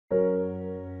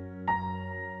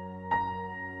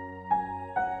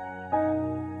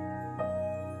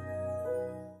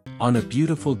On a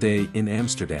beautiful day in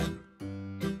Amsterdam,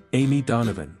 Amy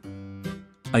Donovan,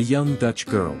 a young Dutch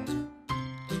girl,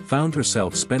 found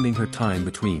herself spending her time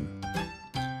between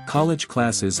college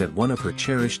classes at one of her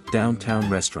cherished downtown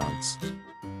restaurants.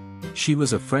 She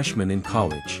was a freshman in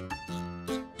college,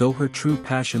 though her true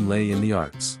passion lay in the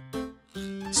arts,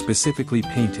 specifically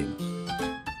painting.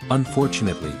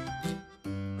 Unfortunately,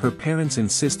 her parents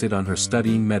insisted on her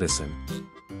studying medicine,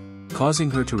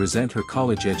 causing her to resent her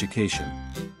college education.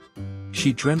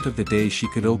 She dreamt of the day she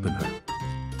could open her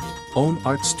own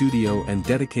art studio and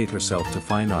dedicate herself to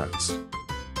fine arts.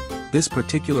 This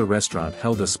particular restaurant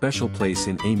held a special place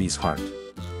in Amy's heart,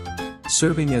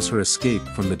 serving as her escape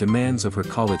from the demands of her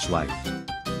college life.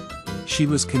 She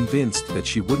was convinced that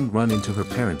she wouldn't run into her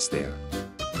parents there,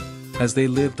 as they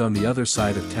lived on the other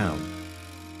side of town.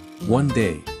 One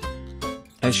day,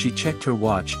 as she checked her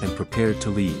watch and prepared to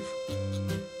leave,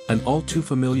 an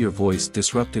all-too-familiar voice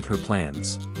disrupted her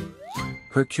plans.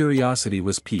 Her curiosity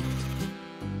was piqued,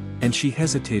 and she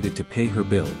hesitated to pay her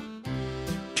bill,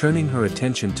 turning her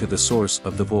attention to the source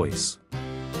of the voice.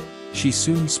 She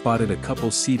soon spotted a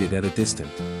couple seated at a distant,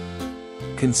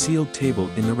 concealed table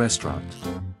in the restaurant.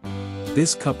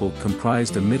 This couple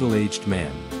comprised a middle-aged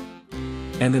man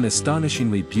and an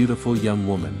astonishingly beautiful young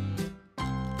woman.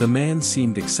 The man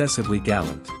seemed excessively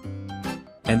gallant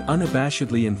and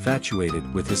unabashedly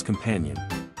infatuated with his companion.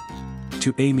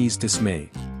 To Amy's dismay,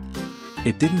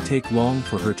 it didn't take long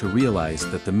for her to realize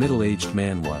that the middle-aged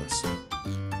man was,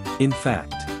 in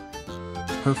fact,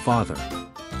 her father.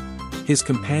 His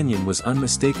companion was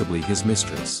unmistakably his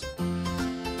mistress.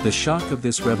 The shock of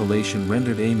this revelation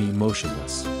rendered Amy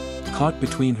motionless, caught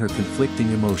between her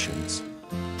conflicting emotions.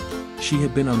 She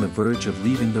had been on the verge of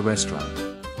leaving the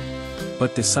restaurant,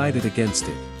 but decided against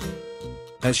it,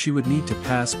 as she would need to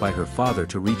pass by her father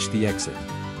to reach the exit.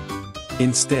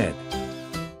 Instead,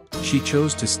 she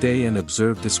chose to stay and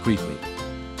observe discreetly.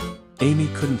 Amy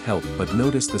couldn't help but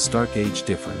notice the stark age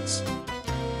difference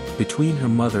between her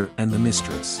mother and the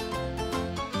mistress.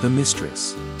 The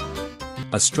mistress,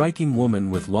 a striking woman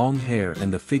with long hair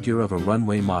and the figure of a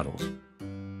runway model,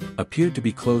 appeared to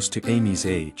be close to Amy's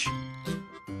age.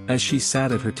 As she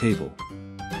sat at her table,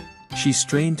 she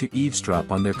strained to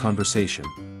eavesdrop on their conversation.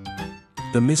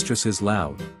 The mistress's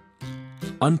loud,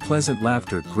 unpleasant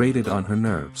laughter grated on her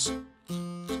nerves,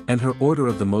 and her order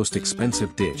of the most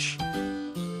expensive dish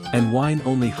and wine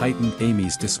only heightened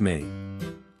Amy's dismay.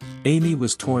 Amy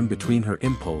was torn between her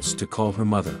impulse to call her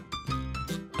mother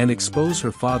and expose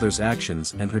her father's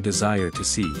actions and her desire to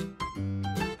see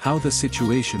how the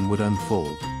situation would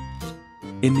unfold.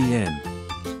 In the end,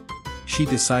 she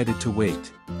decided to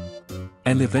wait.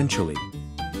 And eventually,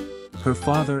 her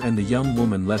father and the young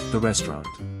woman left the restaurant.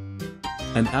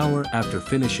 An hour after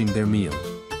finishing their meal,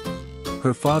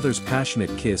 her father's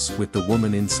passionate kiss with the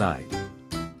woman inside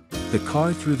the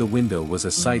car through the window was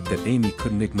a sight that Amy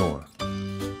couldn't ignore.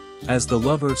 As the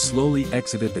lover slowly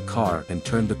exited the car and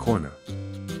turned the corner,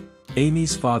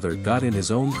 Amy's father got in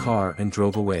his own car and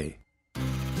drove away.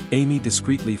 Amy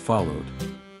discreetly followed,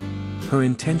 her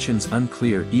intentions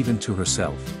unclear even to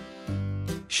herself.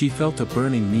 She felt a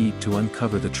burning need to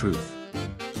uncover the truth.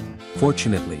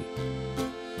 Fortunately,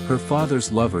 her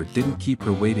father's lover didn't keep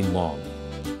her waiting long.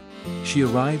 She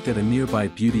arrived at a nearby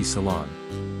beauty salon.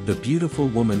 The beautiful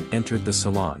woman entered the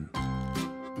salon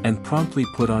and promptly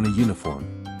put on a uniform,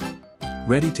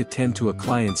 ready to tend to a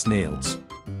client's nails.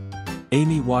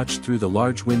 Amy watched through the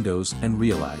large windows and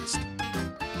realized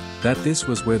that this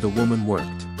was where the woman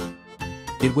worked.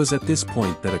 It was at this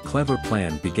point that a clever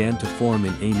plan began to form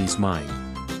in Amy's mind.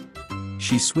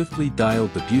 She swiftly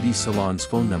dialed the beauty salon's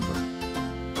phone number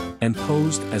and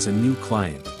posed as a new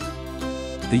client.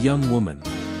 The young woman,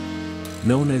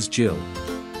 known as Jill,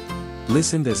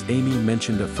 listened as Amy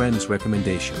mentioned a friend's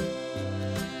recommendation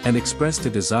and expressed a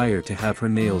desire to have her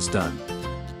nails done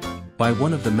by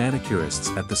one of the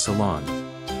manicurists at the salon.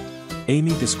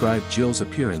 Amy described Jill's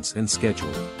appearance and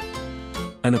scheduled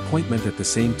an appointment at the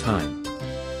same time.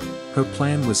 Her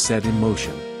plan was set in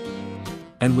motion,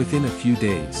 and within a few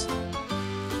days,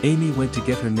 Amy went to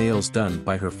get her nails done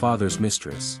by her father's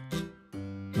mistress.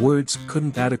 Words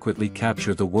couldn't adequately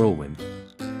capture the whirlwind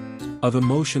of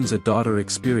emotions a daughter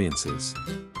experiences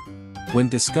when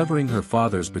discovering her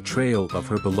father's betrayal of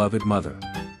her beloved mother.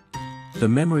 The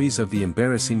memories of the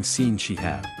embarrassing scene she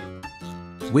had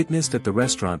witnessed at the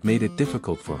restaurant made it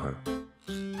difficult for her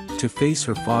to face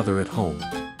her father at home.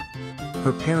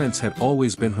 Her parents had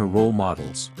always been her role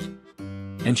models,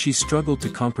 and she struggled to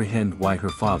comprehend why her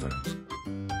father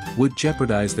would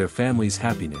jeopardize their family's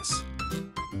happiness.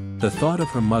 The thought of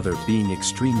her mother being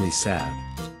extremely sad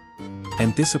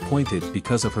and disappointed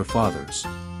because of her father's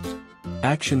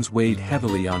Actions weighed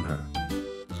heavily on her.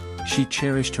 She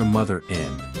cherished her mother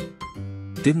and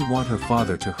didn't want her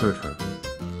father to hurt her.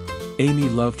 Amy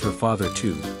loved her father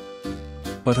too.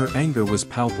 But her anger was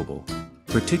palpable,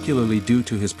 particularly due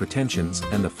to his pretensions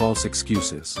and the false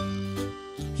excuses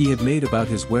he had made about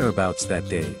his whereabouts that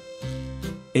day.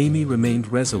 Amy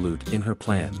remained resolute in her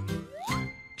plan.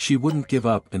 She wouldn't give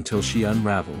up until she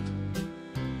unraveled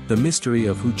the mystery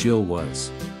of who Jill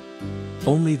was.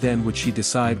 Only then would she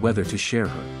decide whether to share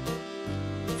her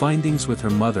findings with her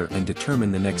mother and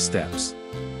determine the next steps.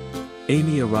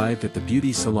 Amy arrived at the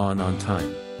beauty salon on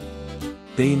time.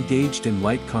 They engaged in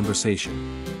light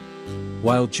conversation,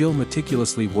 while Jill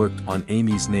meticulously worked on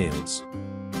Amy's nails.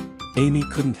 Amy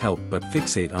couldn't help but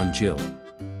fixate on Jill,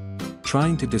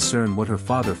 trying to discern what her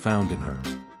father found in her.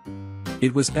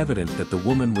 It was evident that the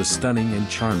woman was stunning and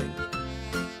charming,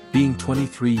 being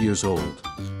 23 years old,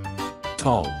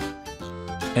 tall,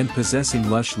 and possessing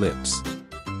lush lips.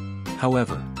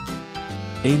 However,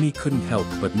 Amy couldn't help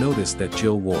but notice that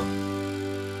Jill wore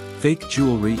fake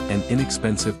jewelry and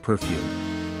inexpensive perfume,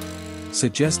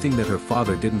 suggesting that her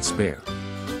father didn't spare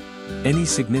any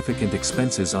significant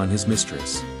expenses on his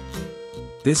mistress.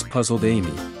 This puzzled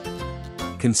Amy,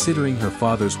 considering her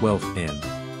father's wealth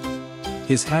and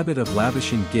his habit of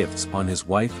lavishing gifts on his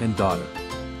wife and daughter.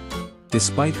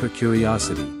 Despite her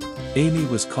curiosity, Amy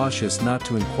was cautious not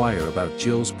to inquire about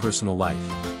Jill's personal life,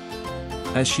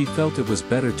 as she felt it was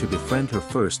better to befriend her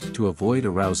first to avoid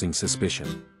arousing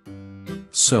suspicion.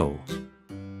 So,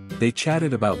 they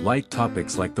chatted about light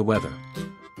topics like the weather,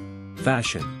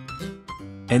 fashion,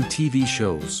 and TV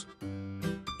shows.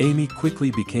 Amy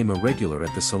quickly became a regular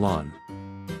at the salon.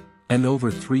 And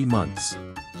over 3 months,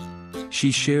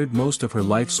 she shared most of her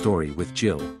life story with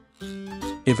Jill.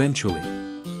 Eventually,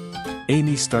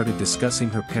 Amy started discussing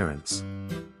her parents,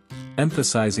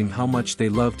 emphasizing how much they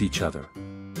loved each other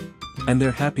and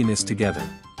their happiness together.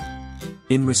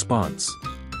 In response,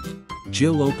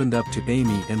 Jill opened up to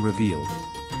Amy and revealed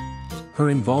her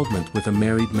involvement with a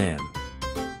married man.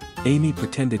 Amy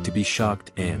pretended to be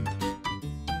shocked and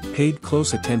paid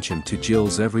close attention to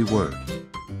Jill's every word.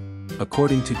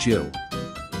 According to Jill,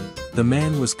 the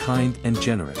man was kind and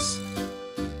generous,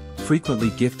 frequently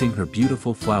gifting her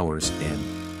beautiful flowers and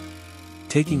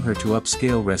taking her to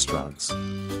upscale restaurants.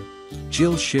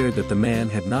 Jill shared that the man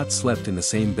had not slept in the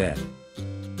same bed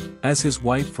as his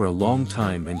wife for a long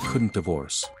time and couldn't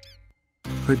divorce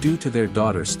her due to their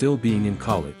daughter still being in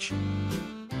college.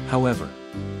 However,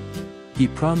 he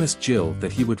promised Jill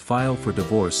that he would file for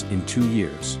divorce in 2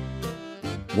 years,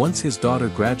 once his daughter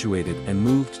graduated and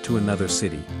moved to another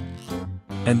city.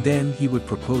 And then he would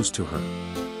propose to her.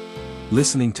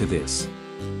 Listening to this,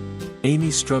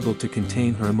 Amy struggled to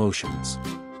contain her emotions.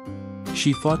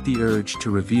 She fought the urge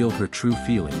to reveal her true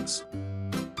feelings,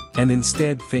 and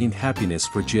instead feigned happiness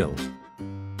for Jill,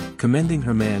 commending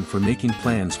her man for making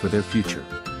plans for their future.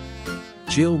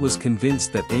 Jill was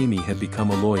convinced that Amy had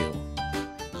become a loyal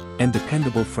and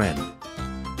dependable friend.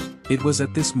 It was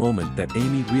at this moment that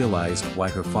Amy realized why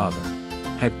her father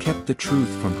had kept the truth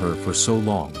from her for so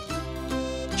long.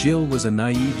 Jill was a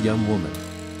naive young woman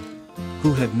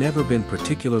who had never been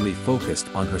particularly focused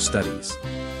on her studies.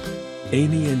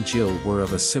 Amy and Jill were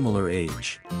of a similar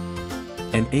age,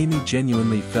 and Amy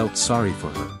genuinely felt sorry for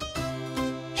her.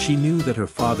 She knew that her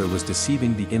father was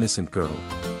deceiving the innocent girl,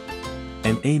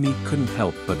 and Amy couldn't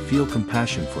help but feel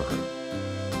compassion for her.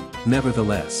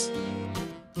 Nevertheless,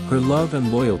 her love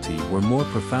and loyalty were more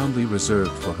profoundly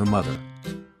reserved for her mother.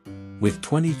 With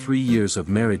 23 years of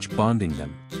marriage bonding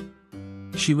them,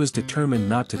 she was determined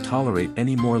not to tolerate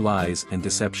any more lies and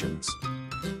deceptions.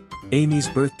 Amy's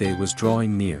birthday was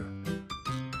drawing near,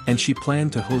 and she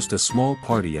planned to host a small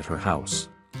party at her house,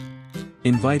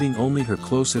 inviting only her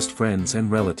closest friends and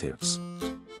relatives.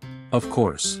 Of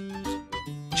course,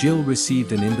 Jill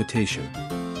received an invitation.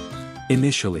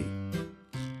 Initially,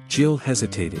 Jill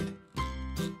hesitated,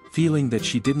 feeling that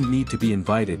she didn't need to be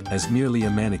invited as merely a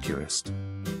manicurist.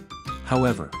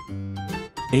 However,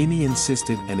 Amy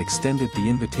insisted and extended the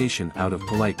invitation out of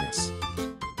politeness.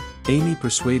 Amy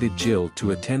persuaded Jill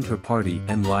to attend her party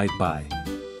and lied by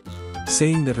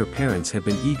saying that her parents had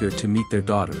been eager to meet their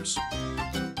daughter's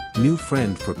new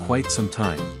friend for quite some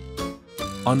time.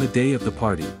 On the day of the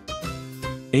party,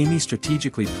 Amy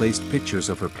strategically placed pictures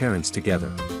of her parents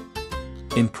together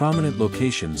in prominent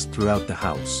locations throughout the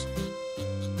house.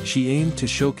 She aimed to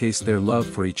showcase their love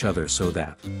for each other so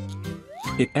that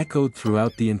it echoed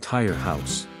throughout the entire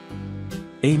house.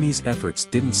 Amy's efforts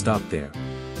didn't stop there.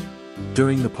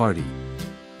 During the party,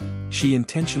 she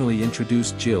intentionally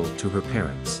introduced Jill to her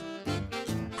parents,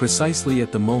 precisely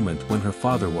at the moment when her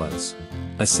father was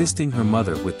assisting her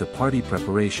mother with the party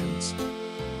preparations.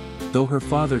 Though her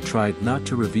father tried not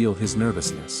to reveal his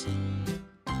nervousness.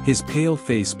 His pale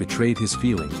face betrayed his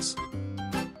feelings.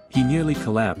 He nearly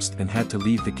collapsed and had to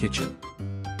leave the kitchen.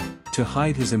 To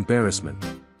hide his embarrassment,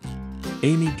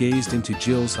 Amy gazed into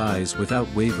Jill's eyes without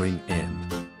wavering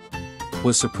and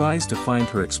was surprised to find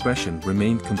her expression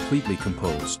remained completely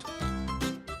composed.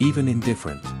 Even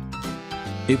indifferent.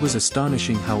 It was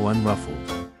astonishing how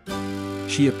unruffled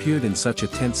she appeared in such a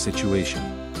tense situation.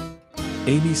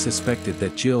 Amy suspected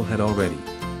that Jill had already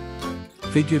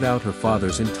figured out her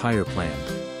father's entire plan.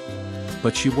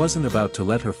 But she wasn't about to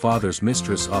let her father's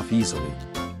mistress off easily.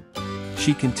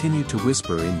 She continued to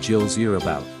whisper in Jill's ear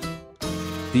about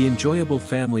the enjoyable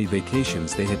family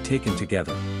vacations they had taken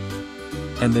together,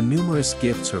 and the numerous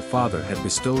gifts her father had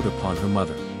bestowed upon her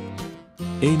mother.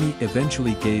 Amy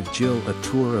eventually gave Jill a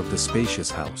tour of the spacious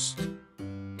house,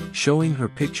 showing her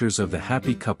pictures of the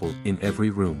happy couple in every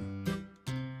room,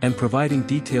 and providing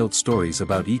detailed stories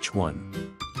about each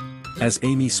one. As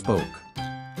Amy spoke,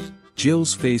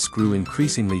 Jill's face grew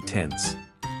increasingly tense,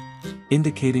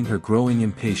 indicating her growing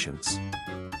impatience.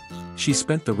 She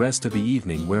spent the rest of the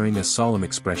evening wearing a solemn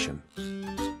expression,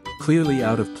 clearly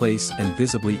out of place and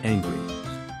visibly angry.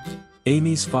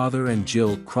 Amy's father and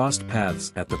Jill crossed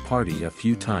paths at the party a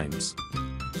few times,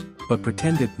 but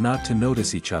pretended not to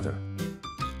notice each other.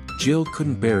 Jill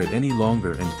couldn't bear it any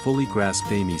longer and fully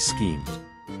grasped Amy's scheme.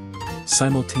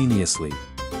 Simultaneously,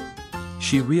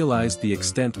 she realized the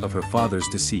extent of her father's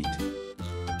deceit.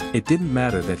 It didn't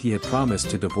matter that he had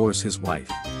promised to divorce his wife.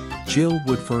 Jill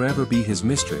would forever be his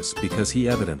mistress because he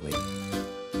evidently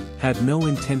had no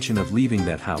intention of leaving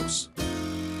that house.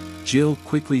 Jill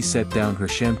quickly set down her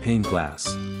champagne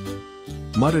glass,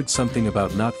 muttered something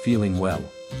about not feeling well,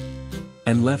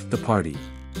 and left the party.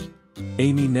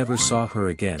 Amy never saw her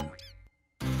again.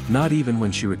 Not even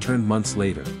when she returned months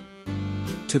later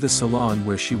to the salon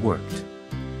where she worked.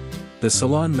 The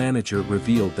salon manager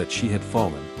revealed that she had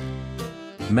fallen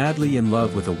madly in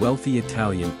love with a wealthy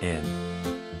Italian and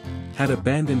had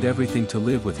abandoned everything to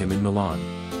live with him in Milan.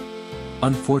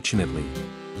 Unfortunately,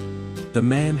 the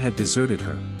man had deserted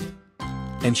her,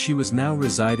 and she was now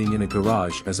residing in a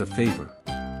garage as a favor,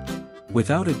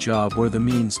 without a job or the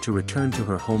means to return to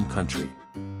her home country.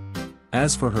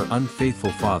 As for her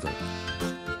unfaithful father,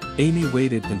 Amy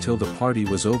waited until the party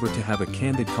was over to have a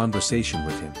candid conversation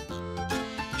with him.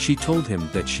 She told him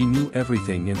that she knew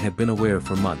everything and had been aware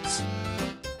for months.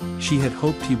 She had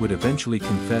hoped he would eventually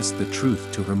confess the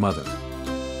truth to her mother.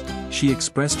 She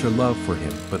expressed her love for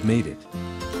him but made it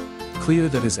clear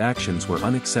that his actions were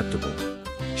unacceptable.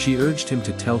 She urged him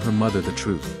to tell her mother the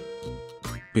truth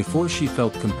before she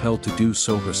felt compelled to do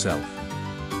so herself.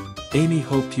 Amy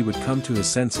hoped he would come to his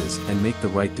senses and make the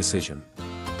right decision.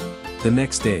 The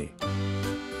next day,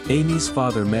 Amy's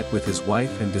father met with his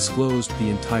wife and disclosed the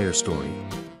entire story,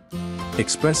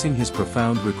 expressing his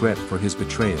profound regret for his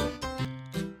betrayal.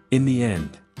 In the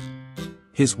end,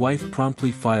 his wife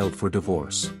promptly filed for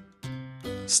divorce,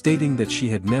 stating that she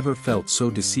had never felt so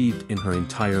deceived in her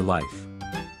entire life.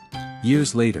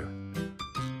 Years later,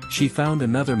 she found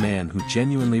another man who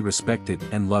genuinely respected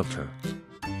and loved her.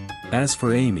 As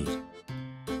for Amy,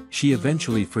 she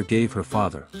eventually forgave her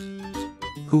father,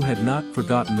 who had not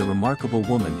forgotten the remarkable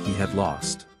woman he had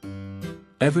lost.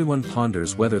 Everyone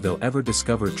ponders whether they'll ever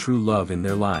discover true love in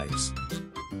their lives.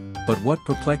 But what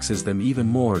perplexes them even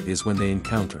more is when they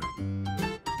encounter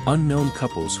unknown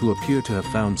couples who appear to have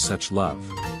found such love.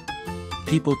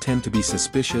 People tend to be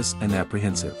suspicious and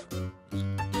apprehensive,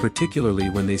 particularly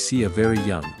when they see a very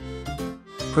young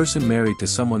person married to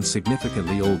someone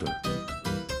significantly older,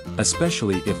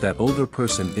 especially if that older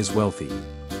person is wealthy.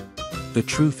 The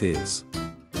truth is,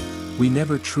 we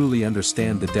never truly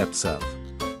understand the depths of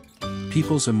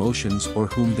people's emotions or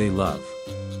whom they love.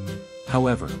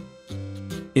 However,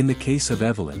 in the case of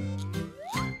Evelyn,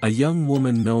 a young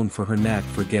woman known for her knack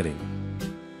for getting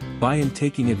by and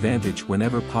taking advantage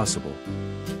whenever possible,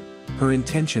 her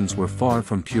intentions were far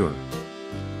from pure.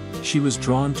 She was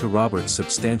drawn to Robert's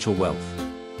substantial wealth,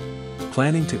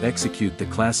 planning to execute the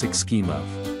classic scheme of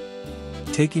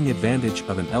taking advantage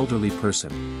of an elderly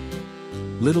person.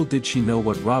 Little did she know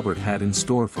what Robert had in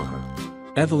store for her.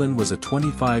 Evelyn was a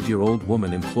 25-year-old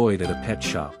woman employed at a pet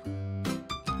shop,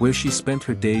 where she spent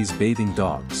her days bathing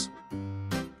dogs,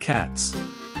 cats,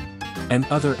 and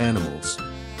other animals.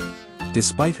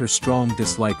 Despite her strong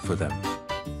dislike for them,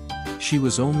 she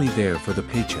was only there for the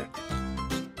paycheck,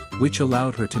 which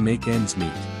allowed her to make ends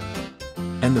meet,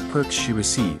 and the perks she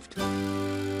received.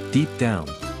 Deep down,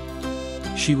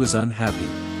 she was unhappy,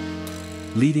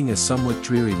 leading a somewhat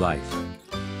dreary life.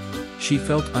 She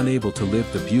felt unable to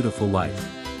live the beautiful life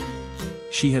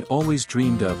she had always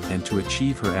dreamed of and to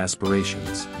achieve her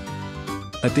aspirations.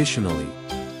 Additionally,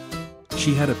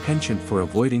 she had a penchant for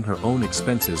avoiding her own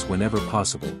expenses whenever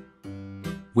possible,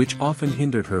 which often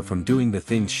hindered her from doing the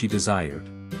things she desired.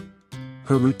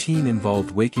 Her routine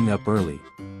involved waking up early,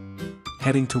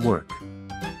 heading to work,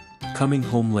 coming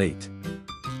home late,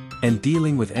 and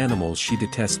dealing with animals she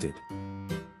detested.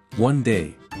 One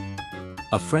day,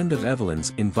 a friend of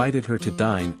Evelyn's invited her to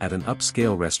dine at an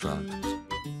upscale restaurant.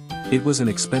 It was an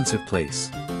expensive place,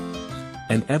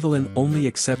 and Evelyn only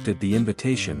accepted the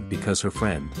invitation because her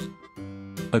friend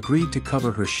agreed to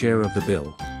cover her share of the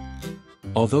bill.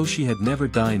 Although she had never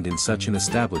dined in such an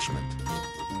establishment,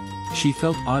 she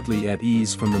felt oddly at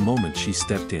ease from the moment she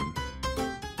stepped in.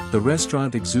 The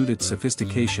restaurant exuded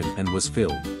sophistication and was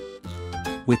filled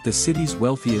with the city's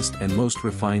wealthiest and most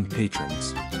refined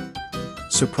patrons.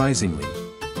 Surprisingly,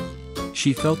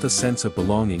 she felt a sense of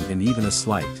belonging and even a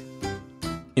slight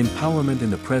empowerment in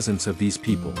the presence of these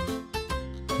people,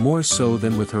 more so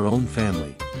than with her own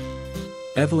family.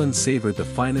 Evelyn savored the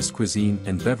finest cuisine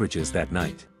and beverages that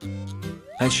night.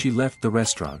 As she left the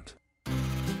restaurant,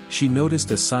 she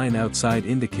noticed a sign outside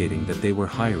indicating that they were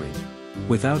hiring.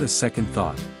 Without a second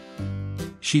thought,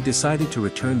 she decided to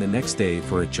return the next day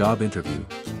for a job interview.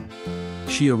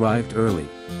 She arrived early,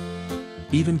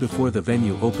 even before the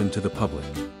venue opened to the public,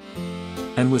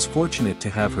 and was fortunate to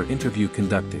have her interview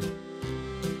conducted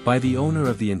by the owner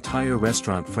of the entire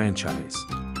restaurant franchise,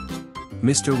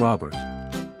 Mr. Robert.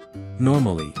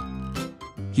 Normally,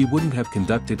 he wouldn't have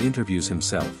conducted interviews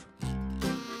himself,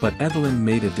 but Evelyn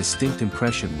made a distinct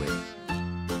impression with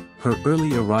her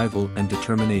early arrival and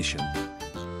determination.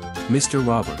 Mr.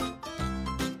 Robert,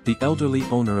 the elderly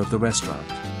owner of the restaurant,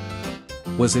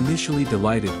 was initially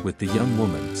delighted with the young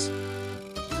woman's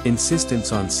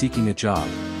insistence on seeking a job.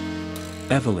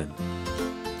 Evelyn,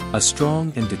 a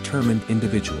strong and determined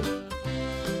individual,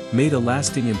 made a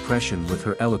lasting impression with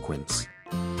her eloquence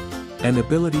and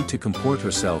ability to comport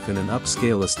herself in an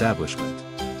upscale establishment.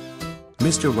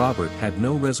 Mr. Robert had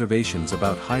no reservations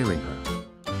about hiring her,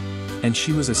 and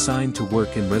she was assigned to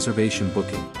work in reservation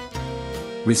booking,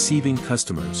 receiving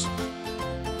customers,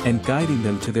 and guiding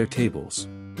them to their tables.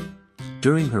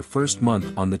 During her first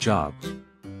month on the job,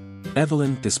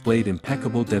 Evelyn displayed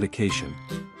impeccable dedication,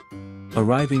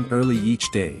 arriving early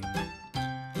each day.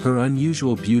 Her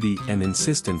unusual beauty and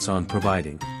insistence on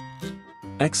providing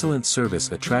excellent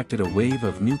service attracted a wave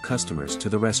of new customers to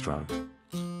the restaurant.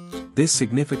 This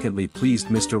significantly pleased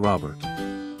Mr. Robert,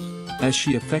 as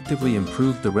she effectively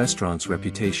improved the restaurant's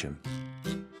reputation.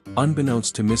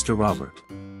 Unbeknownst to Mr. Robert,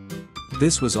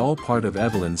 this was all part of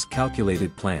Evelyn's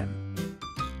calculated plan.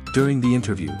 During the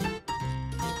interview,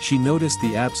 she noticed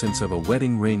the absence of a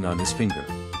wedding ring on his finger,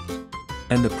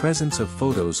 and the presence of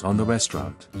photos on the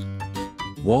restaurant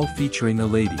wall featuring a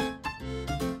lady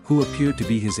who appeared to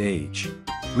be his age.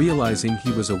 Realizing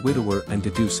he was a widower and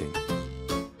deducing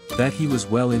that he was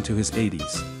well into his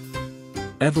 80s,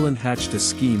 Evelyn hatched a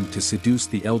scheme to seduce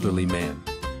the elderly man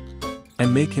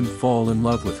and make him fall in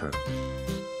love with her.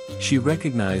 She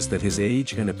recognized that his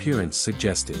age and appearance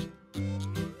suggested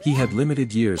he had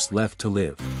limited years left to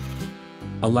live,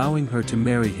 allowing her to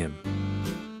marry him,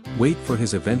 wait for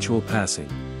his eventual passing,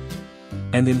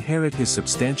 and inherit his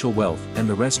substantial wealth and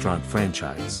the restaurant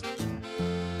franchise.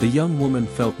 The young woman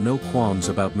felt no qualms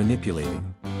about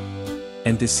manipulating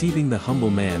and deceiving the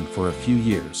humble man for a few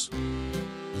years,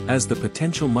 as the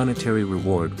potential monetary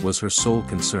reward was her sole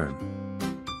concern.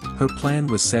 Her plan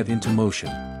was set into motion,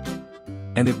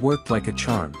 and it worked like a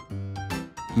charm.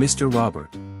 Mr.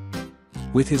 Robert,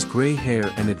 with his gray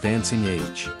hair and advancing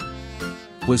age,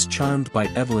 was charmed by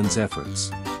Evelyn's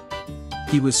efforts.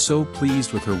 He was so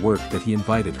pleased with her work that he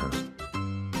invited her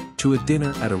to a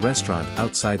dinner at a restaurant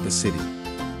outside the city,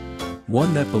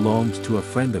 one that belonged to a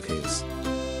friend of his.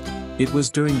 It was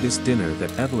during this dinner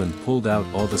that Evelyn pulled out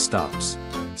all the stops,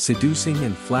 seducing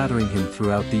and flattering him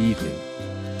throughout the evening.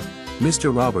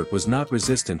 Mr. Robert was not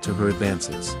resistant to her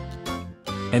advances,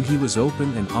 and he was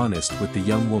open and honest with the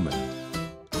young woman.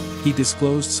 He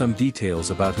disclosed some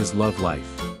details about his love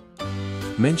life,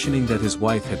 mentioning that his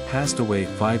wife had passed away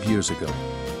 5 years ago.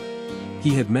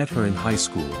 He had met her in high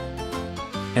school,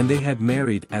 and they had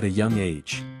married at a young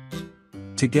age,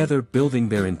 together building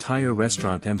their entire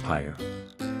restaurant empire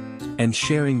and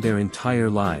sharing their entire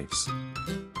lives.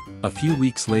 A few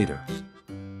weeks later,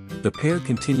 the pair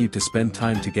continued to spend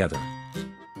time together,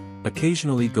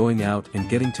 occasionally going out and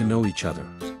getting to know each other.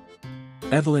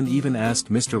 Evelyn even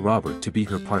asked Mr. Robert to be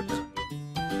her partner,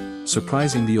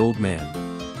 surprising the old man.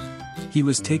 He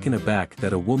was taken aback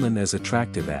that a woman as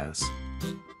attractive as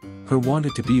her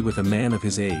wanted to be with a man of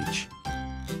his age.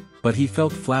 But he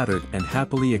felt flattered and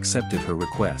happily accepted her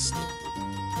request.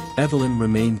 Evelyn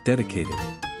remained dedicated,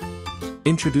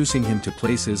 introducing him to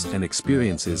places and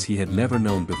experiences he had never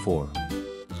known before,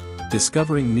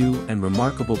 discovering new and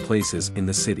remarkable places in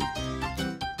the city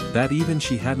that even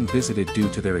she hadn't visited due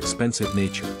to their expensive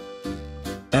nature.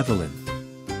 Evelyn,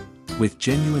 with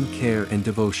genuine care and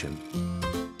devotion,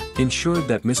 ensured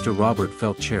that Mr. Robert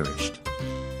felt cherished.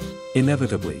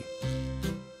 Inevitably,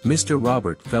 Mr.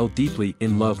 Robert fell deeply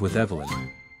in love with Evelyn,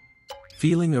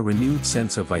 feeling a renewed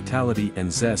sense of vitality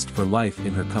and zest for life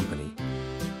in her company.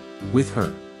 With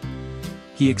her,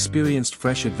 he experienced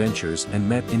fresh adventures and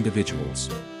met individuals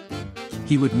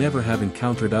he would never have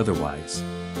encountered otherwise.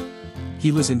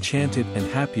 He was enchanted and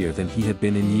happier than he had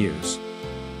been in years.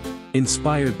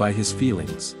 Inspired by his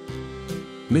feelings,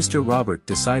 Mr. Robert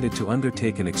decided to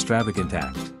undertake an extravagant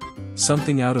act,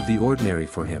 something out of the ordinary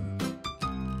for him.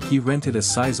 He rented a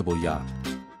sizable yacht.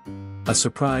 A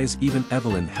surprise even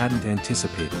Evelyn hadn't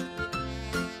anticipated.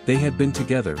 They had been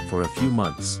together for a few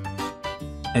months,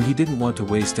 and he didn't want to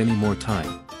waste any more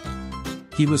time.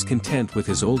 He was content with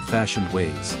his old-fashioned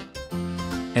ways,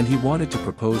 and he wanted to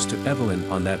propose to Evelyn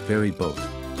on that very boat.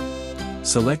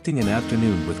 Selecting an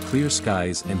afternoon with clear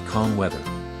skies and calm weather,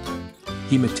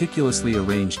 he meticulously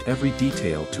arranged every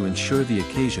detail to ensure the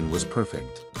occasion was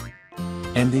perfect.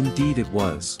 And indeed it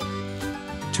was.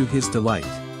 To his delight,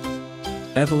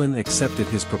 Evelyn accepted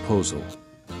his proposal,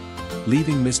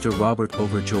 leaving Mr. Robert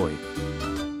overjoyed.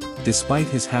 Despite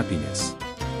his happiness,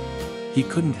 he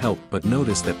couldn't help but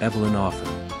notice that Evelyn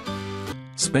often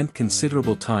spent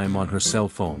considerable time on her cell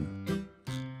phone,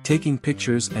 taking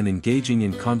pictures and engaging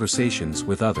in conversations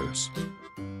with others.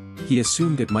 He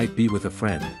assumed it might be with a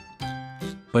friend,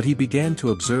 but he began to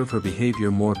observe her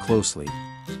behavior more closely.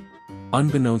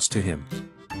 Unbeknownst to him,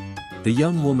 the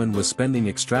young woman was spending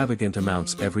extravagant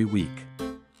amounts every week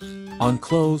on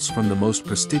clothes from the most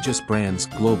prestigious brands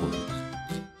globally.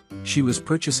 She was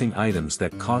purchasing items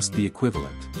that cost the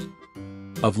equivalent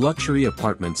of luxury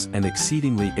apartments and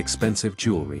exceedingly expensive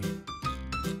jewelry.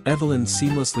 Evelyn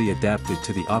seamlessly adapted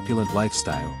to the opulent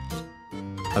lifestyle,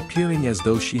 appearing as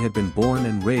though she had been born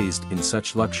and raised in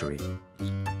such luxury.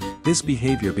 This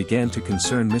behavior began to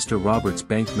concern Mr. Robert's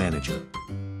bank manager,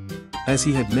 as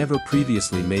he had never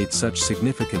previously made such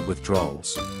significant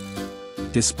withdrawals.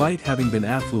 Despite having been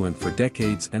affluent for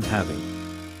decades and having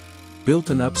built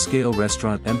an upscale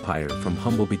restaurant empire from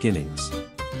humble beginnings,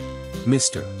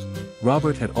 Mr.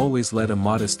 Robert had always led a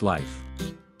modest life.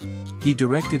 He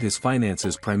directed his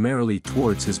finances primarily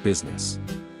towards his business,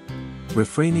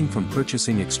 refraining from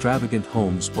purchasing extravagant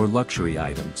homes or luxury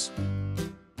items.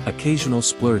 Occasional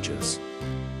splurges,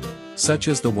 such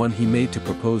as the one he made to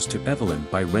propose to Evelyn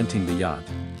by renting the yacht,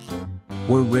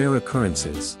 were rare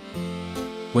occurrences.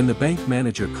 When the bank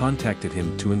manager contacted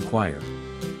him to inquire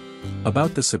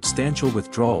about the substantial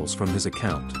withdrawals from his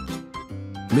account,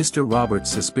 Mr.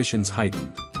 Robert's suspicions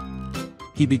heightened.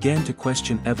 He began to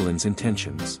question Evelyn's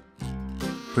intentions,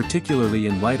 particularly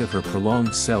in light of her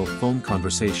prolonged cell phone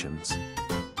conversations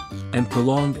and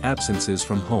prolonged absences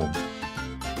from home.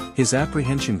 His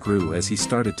apprehension grew as he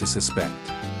started to suspect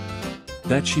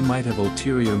that she might have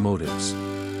ulterior motives,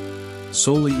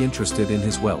 solely interested in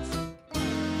his wealth.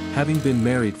 Having been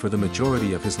married for the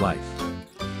majority of his life,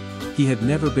 he had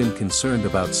never been concerned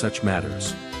about such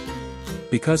matters,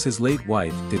 because his late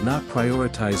wife did not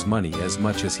prioritize money as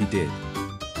much as he did.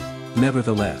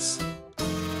 Nevertheless,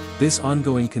 this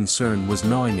ongoing concern was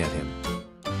gnawing at him,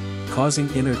 causing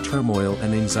inner turmoil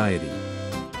and anxiety.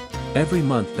 Every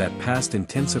month that passed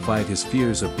intensified his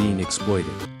fears of being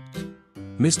exploited.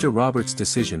 Mr. Robert's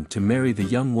decision to marry the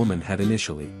young woman had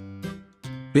initially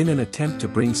been an attempt to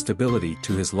bring stability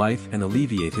to his life and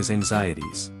alleviate his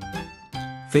anxieties.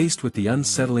 Faced with the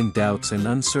unsettling doubts and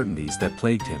uncertainties that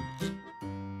plagued him,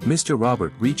 Mr.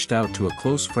 Robert reached out to a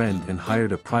close friend and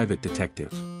hired a private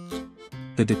detective.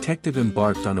 The detective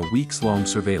embarked on a weeks-long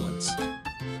surveillance,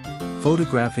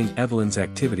 photographing Evelyn's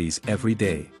activities every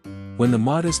day. When the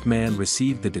modest man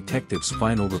received the detective's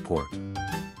final report,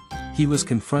 he was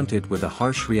confronted with a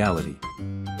harsh reality.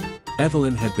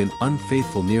 Evelyn had been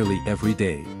unfaithful nearly every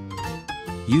day,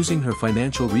 using her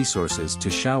financial resources to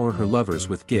shower her lovers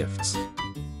with gifts.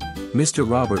 Mr.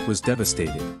 Robert was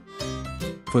devastated.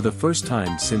 For the first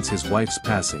time since his wife's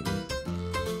passing,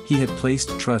 he had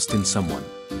placed trust in someone,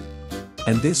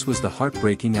 and this was the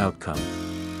heartbreaking outcome.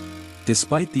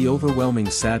 Despite the overwhelming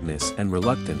sadness and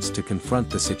reluctance to confront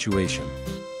the situation,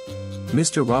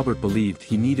 Mr. Robert believed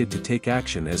he needed to take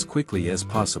action as quickly as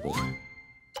possible.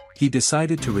 He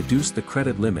decided to reduce the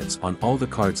credit limits on all the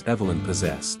cards Evelyn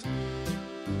possessed.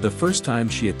 The first time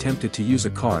she attempted to use a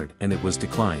card and it was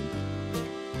declined.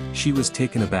 She was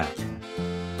taken aback.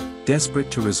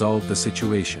 Desperate to resolve the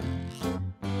situation,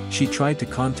 she tried to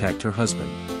contact her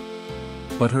husband.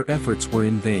 But her efforts were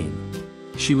in vain.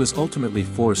 She was ultimately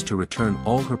forced to return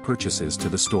all her purchases to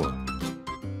the store,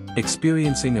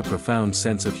 experiencing a profound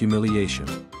sense of humiliation.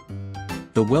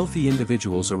 The wealthy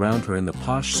individuals around her in the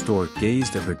posh store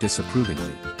gazed at her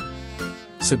disapprovingly,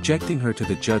 subjecting her to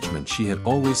the judgment she had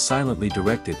always silently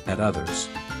directed at others.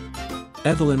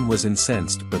 Evelyn was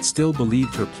incensed but still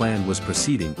believed her plan was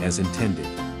proceeding as intended.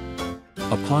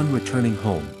 Upon returning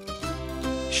home,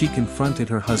 she confronted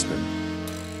her husband,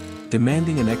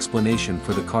 demanding an explanation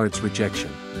for the card's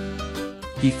rejection.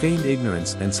 He feigned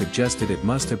ignorance and suggested it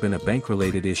must have been a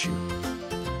bank-related issue,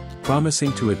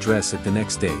 promising to address it the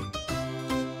next day.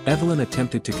 Evelyn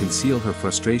attempted to conceal her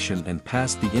frustration and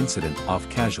passed the incident off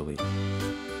casually.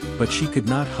 But she could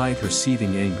not hide her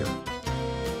seething anger.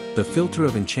 The filter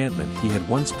of enchantment he had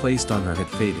once placed on her had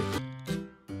faded,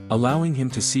 allowing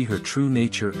him to see her true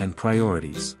nature and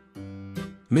priorities.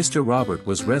 Mr. Robert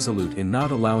was resolute in not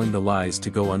allowing the lies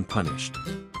to go unpunished.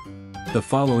 The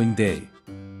following day,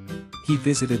 he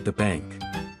visited the bank,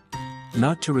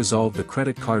 not to resolve the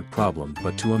credit card problem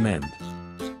but to amend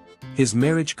his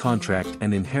marriage contract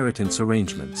and inheritance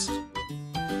arrangements.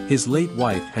 His late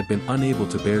wife had been unable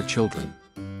to bear children,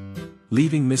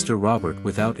 leaving Mr. Robert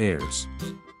without heirs,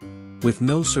 with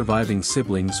no surviving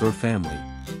siblings or family.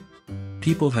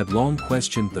 People had long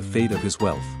questioned the fate of his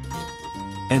wealth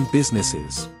and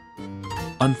businesses.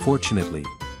 Unfortunately,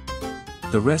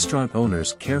 the restaurant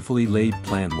owner's carefully laid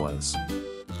plan was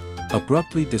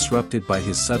abruptly disrupted by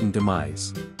his sudden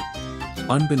demise.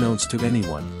 Unbeknownst to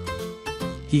anyone,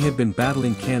 he had been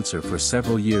battling cancer for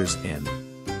several years and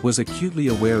was acutely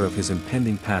aware of his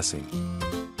impending passing.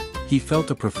 He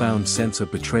felt a profound sense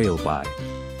of betrayal by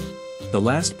the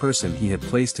last person he had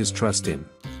placed his trust in.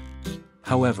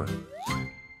 However,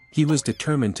 he was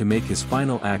determined to make his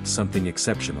final act something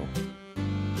exceptional.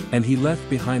 And he left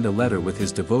behind a letter with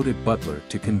his devoted butler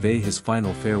to convey his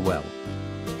final farewell.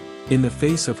 In the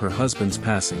face of her husband's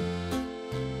passing,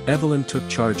 Evelyn took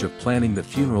charge of planning the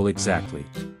funeral exactly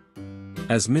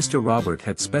as Mr. Robert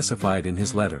had specified in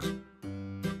his letter.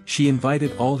 She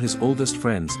invited all his oldest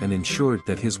friends and ensured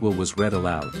that his will was read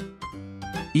aloud,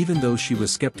 even though she was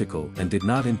skeptical and did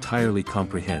not entirely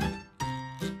comprehend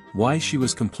why she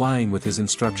was complying with his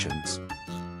instructions.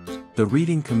 The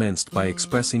reading commenced by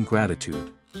expressing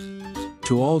gratitude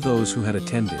to all those who had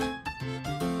attended,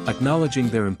 acknowledging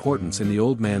their importance in the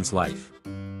old man's life.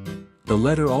 The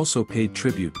letter also paid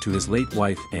tribute to his late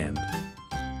wife and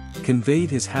conveyed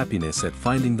his happiness at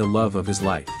finding the love of his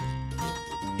life,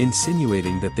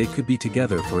 insinuating that they could be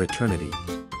together for eternity.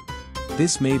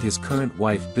 This made his current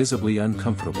wife visibly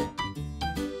uncomfortable,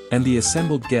 and the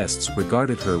assembled guests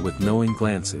regarded her with knowing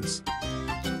glances.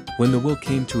 When the will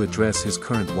came to address his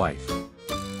current wife,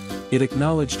 it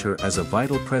acknowledged her as a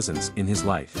vital presence in his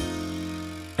life,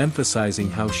 emphasizing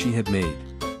how she had made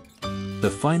the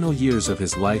final years of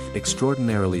his life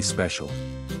extraordinarily special.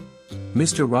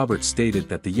 Mr. Robert stated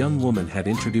that the young woman had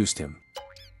introduced him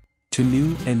to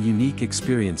new and unique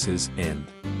experiences and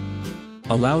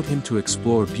allowed him to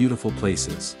explore beautiful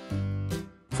places.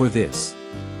 For this,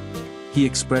 he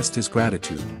expressed his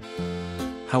gratitude.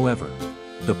 However,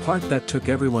 the part that took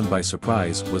everyone by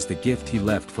surprise was the gift he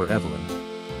left for Evelyn.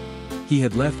 He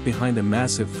had left behind a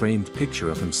massive framed picture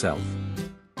of himself,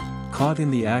 caught in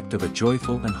the act of a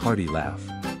joyful and hearty laugh.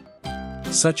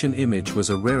 Such an image was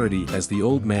a rarity as the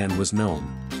old man was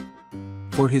known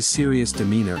for his serious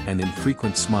demeanor and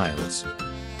infrequent smiles.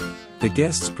 The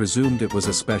guests presumed it was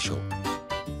a special,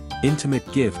 intimate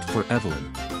gift for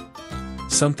Evelyn,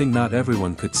 something not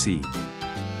everyone could see.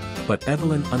 But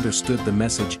Evelyn understood the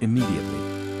message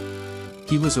immediately.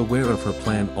 He was aware of her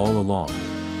plan all along.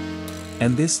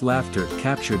 And this laughter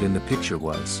captured in the picture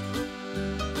was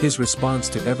his response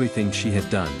to everything she had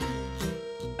done.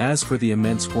 As for the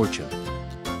immense fortune,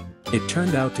 it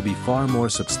turned out to be far more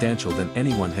substantial than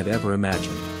anyone had ever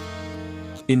imagined.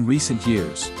 In recent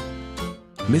years,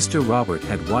 Mr. Robert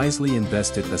had wisely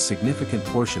invested a significant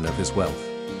portion of his wealth,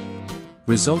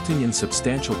 resulting in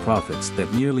substantial profits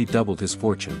that nearly doubled his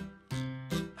fortune.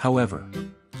 However,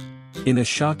 in a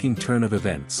shocking turn of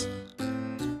events,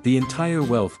 the entire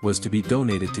wealth was to be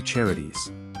donated to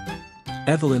charities.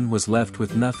 Evelyn was left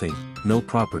with nothing, no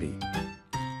property,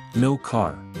 no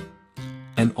car,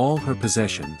 and all her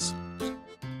possessions,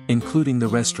 including the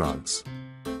restaurants,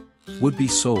 would be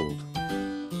sold,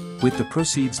 with the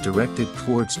proceeds directed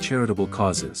towards charitable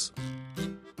causes.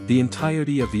 The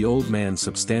entirety of the old man's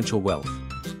substantial wealth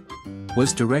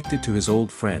was directed to his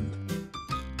old friend,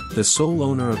 the sole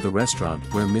owner of the restaurant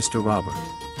where Mr. Robert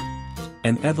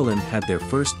and Evelyn had their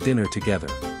first dinner together.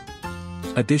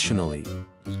 Additionally,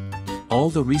 all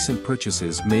the recent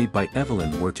purchases made by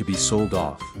Evelyn were to be sold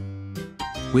off,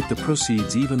 with the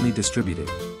proceeds evenly distributed.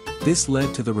 This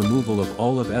led to the removal of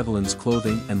all of Evelyn's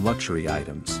clothing and luxury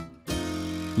items,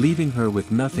 leaving her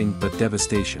with nothing but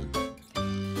devastation.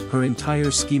 Her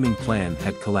entire scheming plan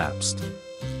had collapsed,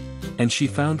 and she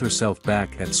found herself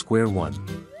back at square one,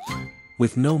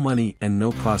 with no money and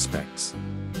no prospects.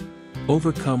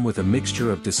 Overcome with a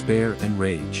mixture of despair and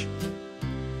rage,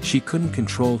 she couldn't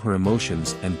control her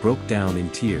emotions and broke down in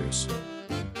tears,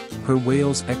 her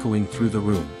wails echoing through the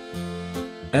room.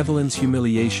 Evelyn's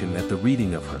humiliation at the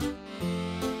reading of her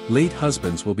late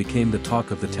husband's will became the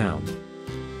talk of the town,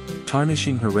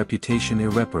 tarnishing her reputation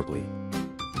irreparably.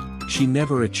 She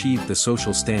never achieved the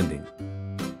social standing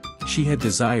she had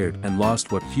desired and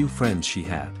lost what few friends she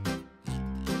had.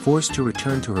 Forced to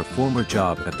return to her former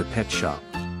job at the pet shop,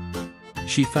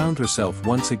 she found herself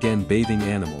once again bathing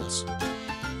animals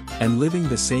and living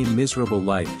the same miserable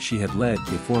life she had led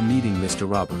before meeting Mr.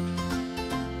 Robert.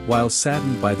 While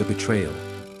saddened by the betrayal,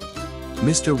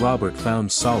 Mr. Robert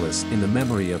found solace in the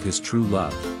memory of his true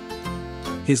love,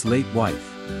 his late wife.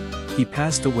 He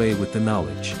passed away with the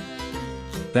knowledge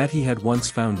that he had once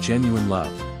found genuine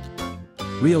love,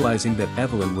 realizing that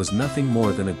Evelyn was nothing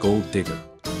more than a gold digger,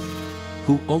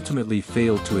 who ultimately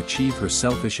failed to achieve her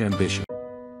selfish ambition.